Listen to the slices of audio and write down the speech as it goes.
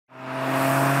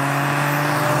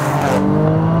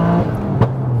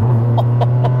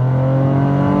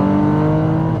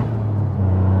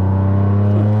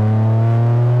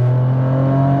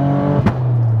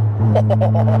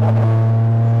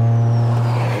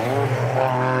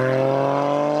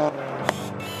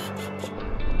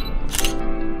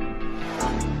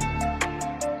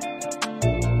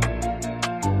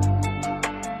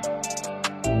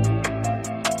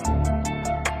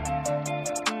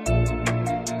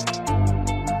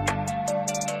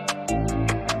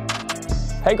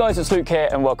Hey guys, it's Luke here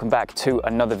and welcome back to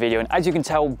another video. And as you can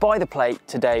tell by the plate,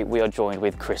 today we are joined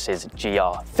with Chris's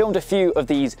GR. Filmed a few of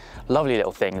these lovely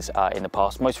little things in the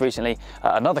past. Most recently,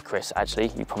 another Chris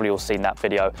actually, you've probably all seen that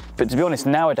video. But to be honest,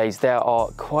 nowadays there are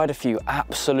quite a few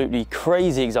absolutely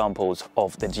crazy examples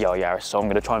of the GR Yaris. So I'm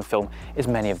going to try and film as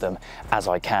many of them as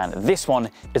I can. This one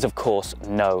is of course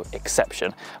no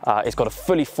exception. It's got a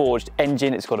fully forged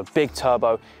engine, it's got a big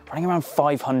turbo, running around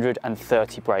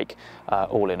 530 brake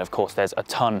all in. Of course, there's a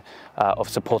ton of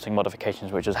supporting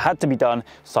modifications which has had to be done,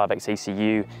 Cyvex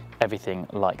ECU, everything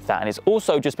like that. And it's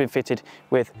also just been fitted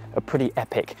with a pretty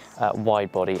epic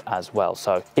wide body as well.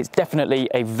 So it's definitely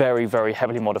a very, very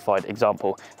heavily modified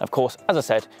example. And of course, as I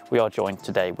said, we are joined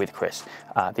today with Chris,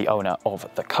 the owner of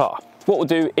the car. What we'll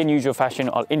do in usual fashion,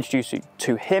 I'll introduce you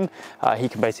to him. He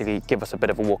can basically give us a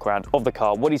bit of a walk around of the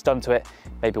car, what he's done to it,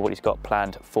 maybe what he's got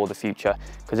planned for the future.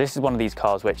 Because this is one of these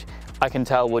cars which I can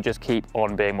tell will just keep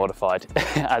on being modified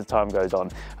as time goes on.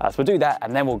 So we'll do that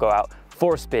and then we'll go out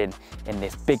for a spin in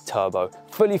this big turbo,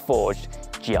 fully forged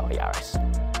GR Yaris.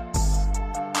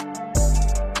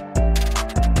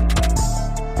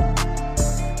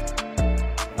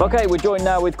 Okay, we're joined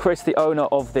now with Chris, the owner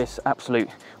of this absolute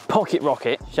pocket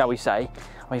rocket, shall we say.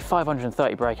 I mean,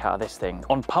 530 brake out of this thing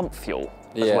on pump fuel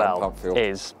as well pump fuel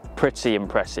is pretty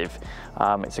impressive.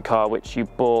 It's a car which you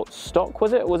bought stock,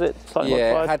 was it? Or was it slightly modified?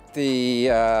 Yeah, it had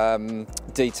the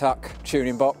D-Tuck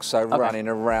tuning box, so running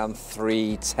around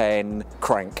 310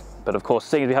 crank. But of course,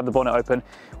 seeing as we have the bonnet open,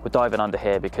 we're diving under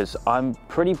here because I'm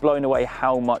pretty blown away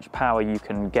how much power you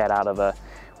can get out of a,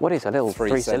 what is a little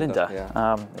three-cylinder?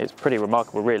 Yeah. It's pretty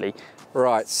remarkable, really.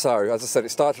 Right, so as I said, it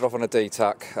started off on a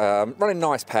D-Tuck, running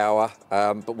nice power,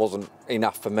 but wasn't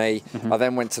enough for me. I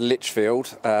then went to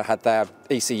Lichfield, had their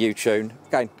ECU tune.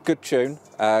 Again, good tune,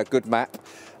 good map,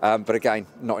 but again,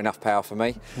 not enough power for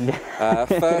me.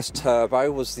 First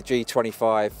turbo was the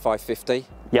G25 550.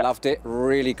 Yep. Loved it,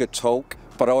 really good torque.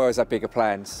 But I always had bigger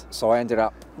plans, so I ended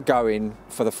up going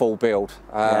for the full build,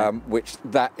 which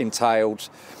that entailed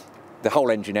the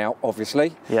whole engine out,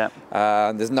 obviously. Yeah.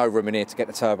 There's no room in here to get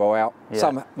the turbo out. Yeah.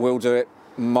 Some will do it.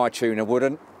 My tuner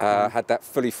wouldn't. Had that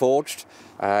fully forged.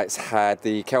 It's had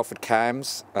the Kelford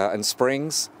cams and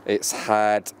springs. It's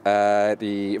had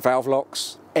the valve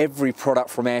locks. Every product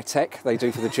from AirTech they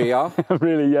do for the GR.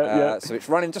 Really, yeah. So it's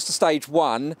running just a stage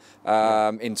 1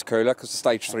 intercooler because the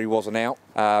stage 3 wasn't out.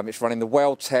 It's running the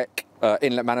WeldTech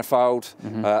inlet manifold,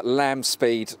 Lamb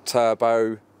Speed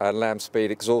turbo, Lamb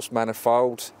Speed exhaust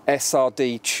manifold,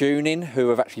 SRD Tuning, who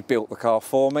have actually built the car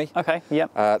for me. Okay,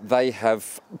 yep. They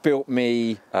have built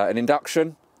me an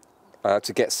induction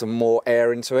to get some more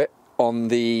air into it. On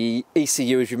the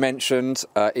ECU, as you mentioned,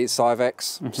 it's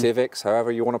Cyvex, Civics,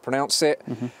 however you want to pronounce it.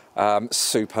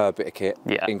 Superb bit of kit,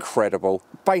 incredible.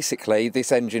 Basically,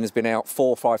 this engine has been out 4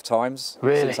 or 5 times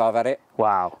since I've had it.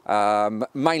 Wow.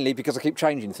 Mainly because I keep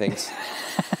changing things.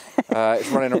 It's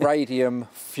running a Radium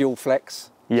Fuel Flex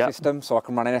system, so I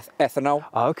can run in ethanol.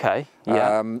 Okay,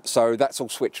 yeah. So that's all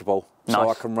switchable. Nice. So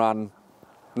I can run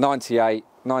 98,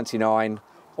 99,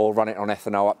 or run it on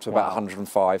ethanol up to about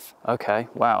 105. Okay,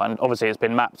 wow, and obviously it's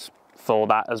been mapped for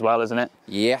that as well, isn't it?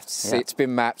 Yes, it's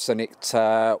been mapped, and it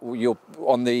you're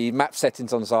on the map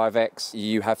settings on Cyvex,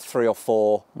 you have 3 or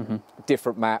 4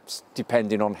 different maps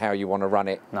depending on how you want to run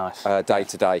it. Nice. Day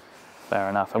to day. Fair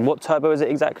enough. And what turbo is it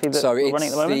exactly that we're running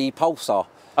at the moment? So it's the Pulsar.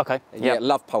 Okay. Yeah,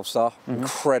 love Pulsar.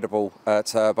 Incredible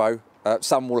turbo.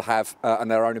 Some will have in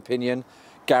their own opinion.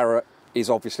 Garrett is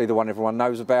obviously the one everyone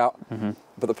knows about,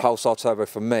 but the Pulsar turbo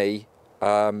for me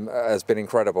has been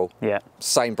incredible. Yeah.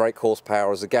 Same brake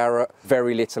horsepower as a Garrett,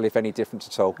 very little if any difference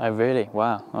at all. Oh really?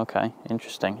 Wow, okay,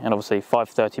 interesting. And obviously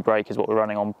 530 brake is what we're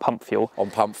running on pump fuel. On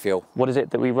pump fuel. What is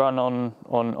it that we run on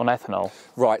ethanol?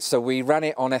 Right, so we ran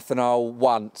it on ethanol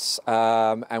once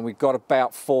and we got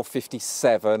about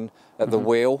 457 at the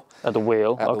wheel. At the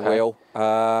wheel, At the wheel,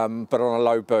 but on a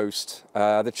low boost.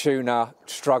 The tuner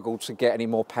struggled to get any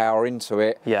more power into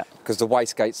it because the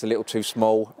wastegate's a little too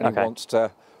small and he wants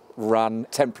to run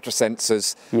temperature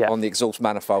sensors on the exhaust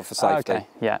manifold for safety. Okay,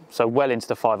 yeah, so well into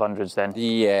the 500s then.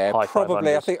 Yeah, high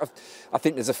probably. 500s. I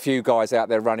think there's a few guys out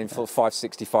there running for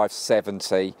 560,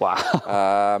 570.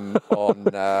 Wow. On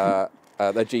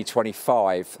the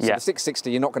G25. So the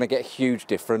 660, you're not going to get a huge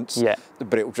difference,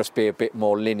 but it will just be a bit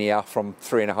more linear from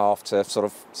 3.5 to sort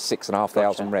of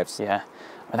 6,500 revs. Yeah,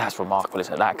 and that's remarkable,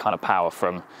 isn't it? That kind of power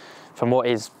from what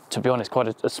is, to be honest, quite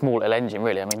a small little engine,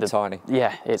 really. I mean, tiny.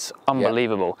 Yeah, it's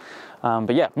unbelievable.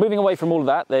 But yeah, moving away from all of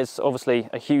that, there's obviously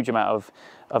a huge amount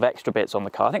of extra bits on the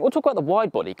car. I think we'll talk about the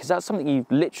wide body, because that's something you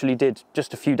literally did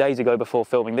just a few days ago before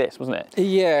filming this, wasn't it?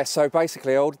 Yeah, so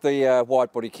basically I ordered the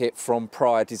wide body kit from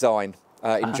Prior Design.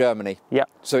 in Germany. Yeah.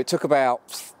 So it took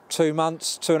about 2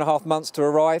 months, 2.5 months to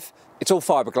arrive. It's all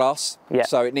fiberglass, yeah.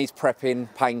 so it needs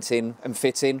prepping, painting and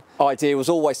fitting. Idea was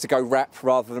always to go wrap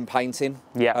rather than painting.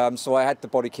 Yeah. So I had the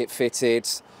body kit fitted.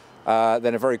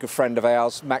 Then a very good friend of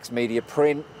ours, Max Media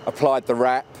Print, applied the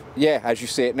wrap. Yeah, as you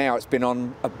see it now, it's been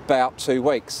on about 2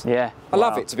 weeks. Yeah. I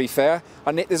love it, to be fair.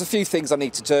 There's a few things I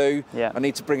need to do. Yeah. I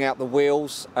need to bring out the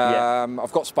wheels.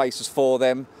 I've got spacers for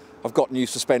them. I've got new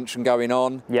suspension going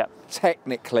on. Yeah.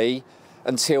 Technically,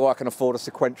 until I can afford a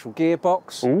sequential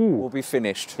gearbox, we'll be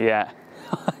finished. Yeah.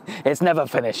 It's never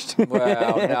finished.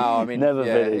 Well, no, I mean, never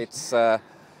finished.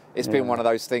 It's been one of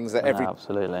those things that every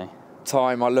absolutely.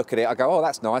 time I look at it, I go, oh,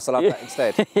 that's nice, I'll have that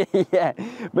instead. Yeah.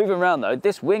 Moving around though,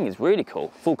 this wing is really cool.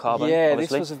 Full carbon, yeah,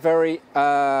 honestly. this was a very,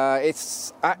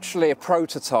 it's actually a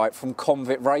prototype from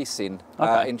Convict Racing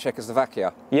in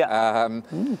Czechoslovakia. Yeah.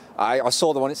 I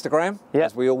saw them on Instagram,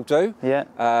 as we all do. Yeah.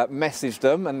 Messaged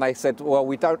them and they said, well,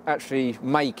 we don't actually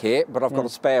make it, but I've got a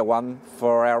spare one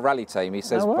for our rally team. He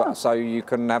says, so you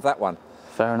can have that one.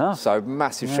 Fair enough. So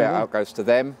massive shout out goes to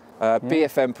them.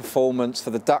 BFM Performance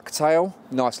for the ducktail,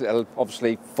 nice little,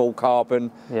 obviously full carbon,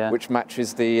 which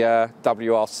matches the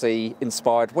WRC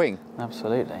inspired wing.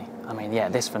 Absolutely. I mean, yeah,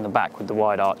 this from the back with the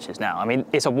wide arches now. I mean,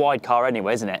 it's a wide car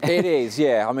anyway, isn't it? It is,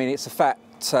 yeah. I mean, it's a fat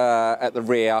at the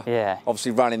rear. Yeah.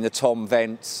 Obviously running the Tom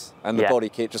vents and the body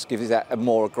kit just gives you that a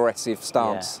more aggressive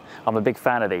stance. Yeah. I'm a big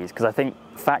fan of these because I think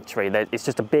factory, it's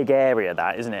just a big area,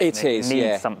 that, isn't it? It is,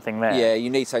 needs something there. Yeah, you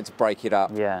need something to break it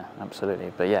up. Yeah,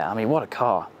 absolutely. But yeah, I mean, what a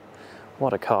car.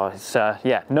 What a car. It's,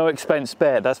 yeah, no expense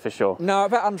spared, that's for sure. No,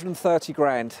 about 130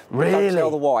 grand. Really? Don't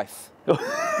tell the wife.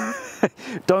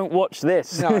 Don't watch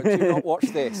this. No, do not watch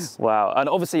this. Wow. And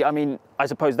obviously, I mean, I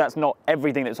suppose that's not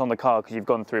everything that's on the car because you've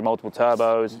gone through multiple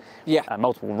turbos,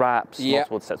 multiple wraps,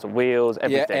 multiple sets of wheels,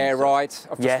 everything. Yeah, air ride,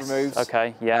 I've just removed.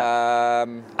 Okay, yeah.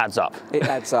 Adds up. It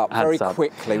adds up very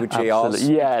quickly with GRs.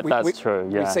 Absolutely. Yeah, that's true.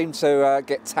 Yeah. We seem to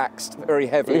get taxed very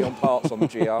heavily on parts on the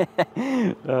GR.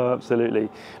 Oh, absolutely.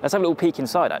 Let's have a little peek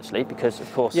inside, actually, because,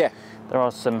 of course, there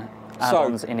are some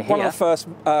add-ons in here. One of the first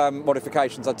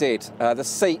modifications I did, the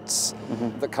seats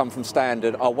that come from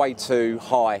standard are way too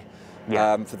high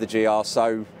for the GR,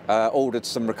 so ordered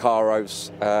some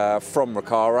Recaros from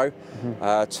Recaro.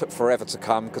 Took forever to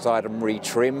come because I had them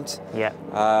re-trimmed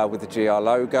with the GR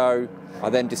logo. I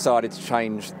then decided to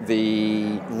change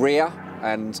the rear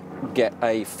and get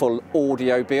a full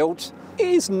audio build. It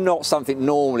is not something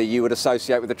normally you would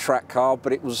associate with a track car,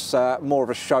 but it was more of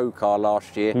a show car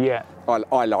last year. Yeah.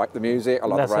 I like the music, I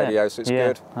like the radio, so it's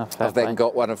good. I've then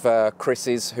got one of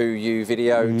Chris's, who you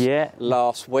videoed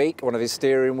last week, one of his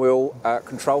steering wheel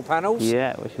control panels.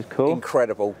 Yeah, which is cool.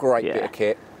 Incredible, great bit of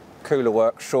kit. Cooler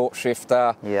work, short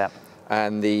shifter,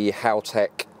 and the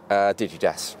Haltech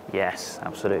Digidas. Yes,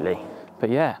 absolutely. But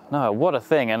yeah, no, what a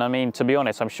thing. And I mean, to be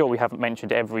honest, I'm sure we haven't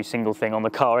mentioned every single thing on the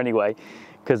car anyway,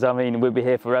 because I mean, we'll be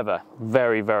here forever.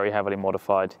 Very, very heavily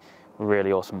modified,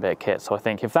 really awesome bit of kit. So I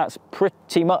think if that's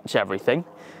pretty much everything,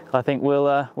 I think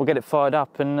we'll get it fired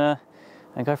up and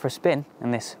go for a spin in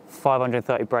this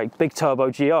 530 brake big turbo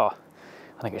GR. I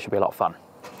think it should be a lot of fun.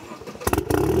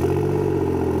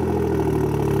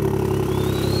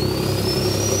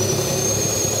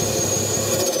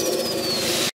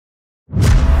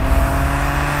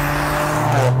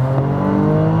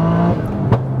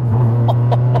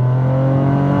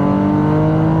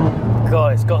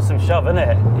 It's got some shove in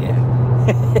it. Yeah.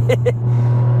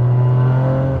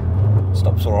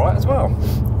 Stops all right as well.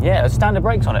 Yeah, standard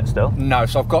brakes on it still? No,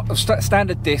 so I've got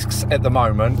standard discs at the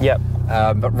moment. Yep.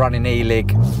 But running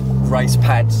E-Lig, race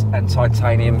pads and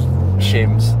titanium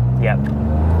shims. Yep.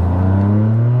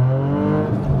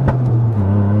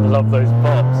 Love those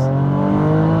pops.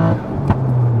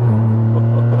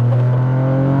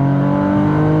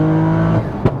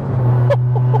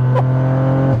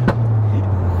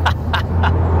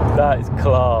 That is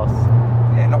class.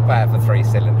 Yeah, not bad for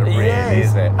 3-cylinder, really,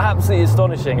 is it? Absolutely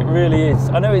astonishing, it really is.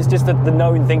 I know it's just the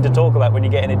known thing to talk about when you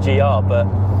get in a GR, but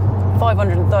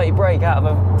 530 brake out of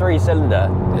a 3-cylinder.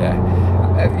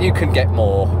 Yeah, you can get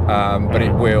more, but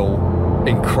it will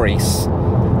increase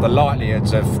the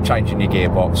likelihoods of changing your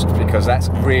gearbox, because that's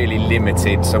really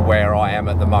limited to where I am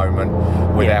at the moment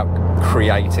without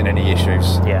creating any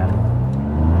issues. Yeah.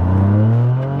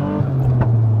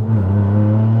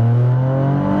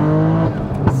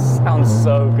 Sounds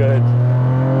so good.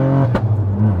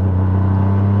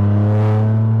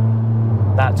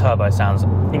 That turbo sounds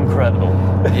incredible.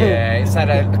 Yeah, it's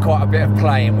had quite a bit of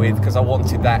playing with, because I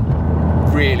wanted that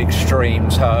real extreme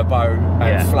turbo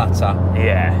and flutter.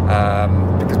 Yeah.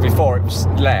 Because before it was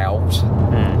loud,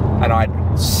 and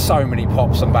I'd so many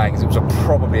pops and bangs, it was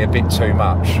probably a bit too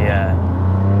much. Yeah.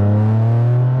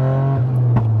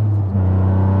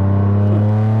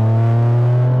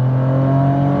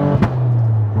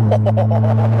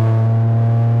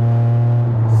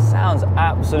 Sounds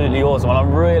absolutely awesome, and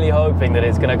I'm really hoping that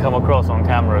it's going to come across on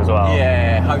camera as well.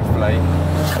 Yeah, hopefully.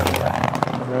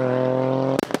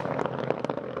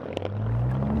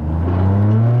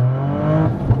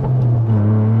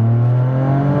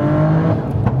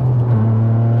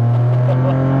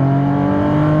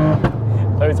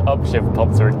 Those upshift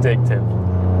pops are addictive.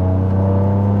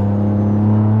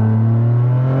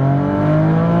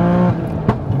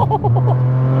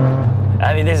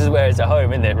 I mean, this is where it's at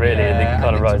home, isn't it, really, Yeah, in the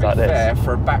kind of roads like this? Fair,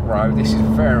 for a back road, this is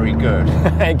very good.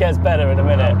 It gets better in a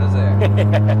minute. Oh, does it?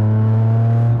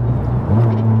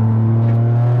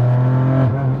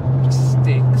 Just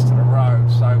sticks to the road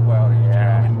so well.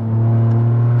 Yeah.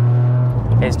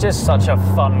 It's just such a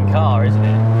fun car, isn't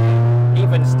it?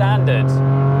 Even standard.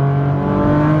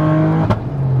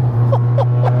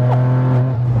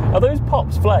 Are those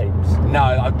pops flames? No,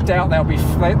 I doubt there'll be.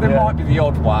 There might be the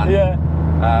odd one. Yeah.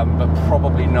 But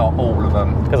probably not all of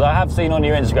them. Because I have seen on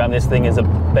your Instagram this thing is a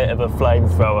bit of a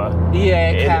flamethrower.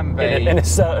 Yeah, it can be. In a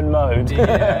certain mode.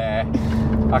 Yeah.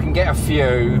 I can get a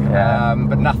few,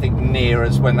 but nothing near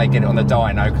as when they get it on the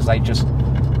dyno, because they just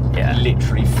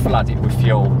literally flood it with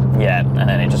fuel. Yeah, and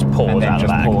then it just pours out the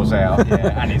back. Pours out,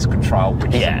 yeah, and it's controlled,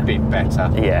 which is a bit better.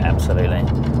 Yeah, absolutely.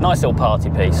 Nice little party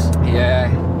piece.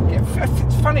 Yeah.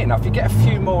 It's funny enough, you get a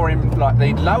few more in like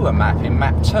the lower map, in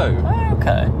map 2.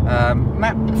 Okay.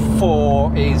 Map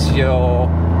 4 is your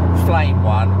flame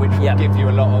one, which will give you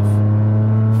a lot of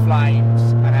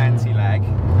flames and anti-lag.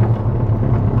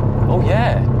 Oh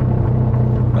yeah.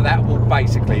 But that will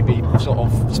basically be sort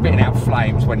of spitting out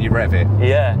flames when you rev it.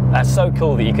 Yeah, that's so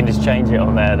cool that you can just change it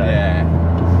on there though. Yeah.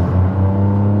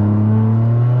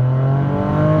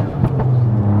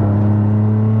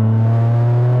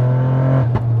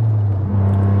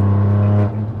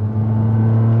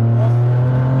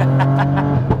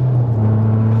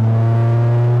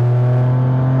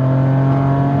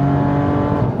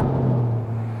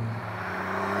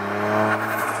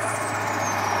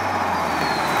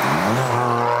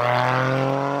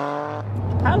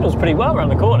 Handles pretty well around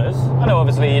the corners. I know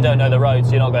obviously you don't know the road,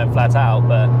 so you're not going flat out,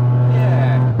 but...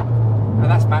 Yeah. And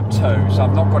that's map 2, so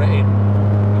I've not got it in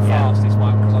the fastest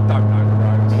one, because I don't know the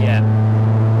roads. Yeah.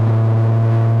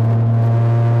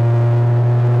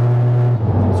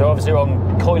 So obviously we're on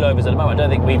coilovers at the moment. I don't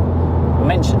think we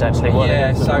mentioned actually what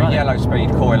it is. So yellow speed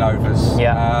coilovers.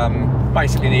 Yeah.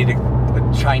 Basically need a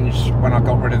change when I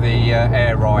got rid of the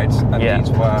air rides, and these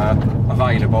were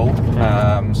available.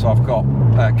 So I've got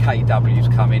KWs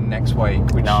come in next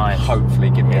week, which hopefully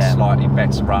give me a slightly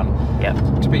better run. Yeah.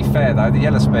 To be fair though, the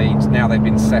yellow speeds, now they've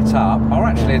been set up, are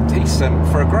actually decent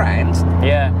for £1,000.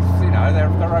 Yeah. You know,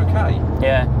 they're okay.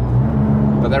 Yeah.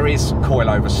 But there is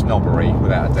coilover snobbery,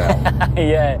 without a doubt.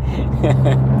 Yeah.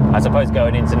 I suppose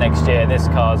going into next year, this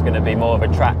car's going to be more of a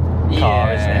track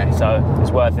car, isn't it? So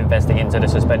it's worth investing into the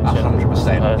suspension.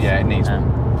 100%. Yeah, it needs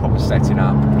proper setting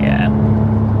up. Yeah.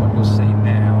 What you'll see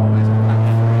now is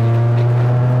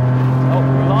oh,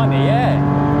 blimey, yeah.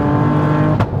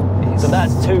 So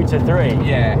that's 2 to 3.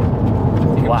 Yeah.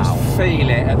 You can just feel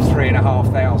it at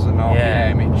 3,500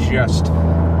 RPM. It just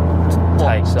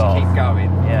takes off. Keep going.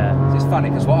 Yeah. It's funny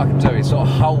because what I can do is sort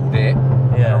of hold it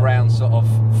around sort of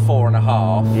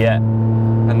 4.5. Yeah.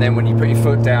 And then when you put your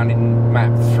foot down in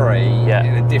map 3,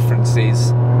 the difference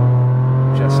is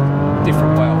just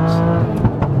different worlds.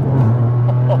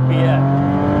 Oh yeah.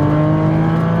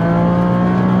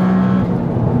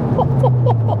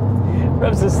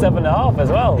 Revs is 7.5 as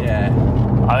well. Yeah.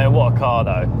 I mean, what a car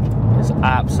though. It's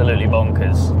absolutely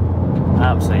bonkers.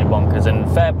 Absolutely bonkers. And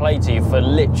fair play to you for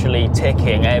literally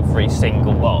ticking every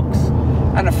single box.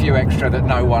 And a few extra that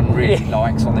no one really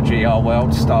likes on the GR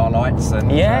world, starlights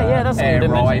and that's air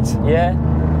rides. Yeah,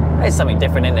 it's something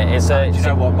different, isn't it? It's do you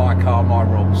know what? My car, my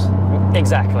rules.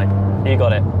 Exactly. You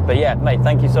got it. But yeah, mate,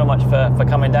 thank you so much for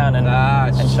coming down and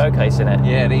showcasing it.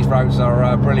 Yeah, these roads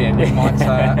are brilliant. You might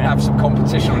have some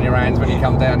competition on your hands when you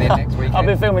come down here next weekend. I've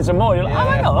been filming some more. You're like, oh,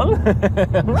 hang on,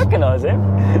 I recognise him.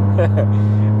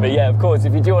 But yeah, of course,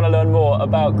 if you do want to learn more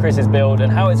about Chris's build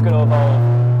and how it's going to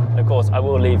evolve, of course, I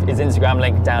will leave his Instagram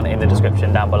link down in the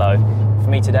description down below. For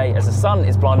me today, as the sun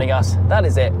is blinding us, that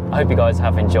is it. I hope you guys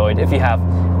have enjoyed. If you have,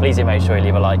 please do make sure you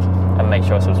leave a like and make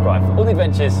sure to subscribe for all the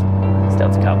adventures still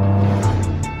to come.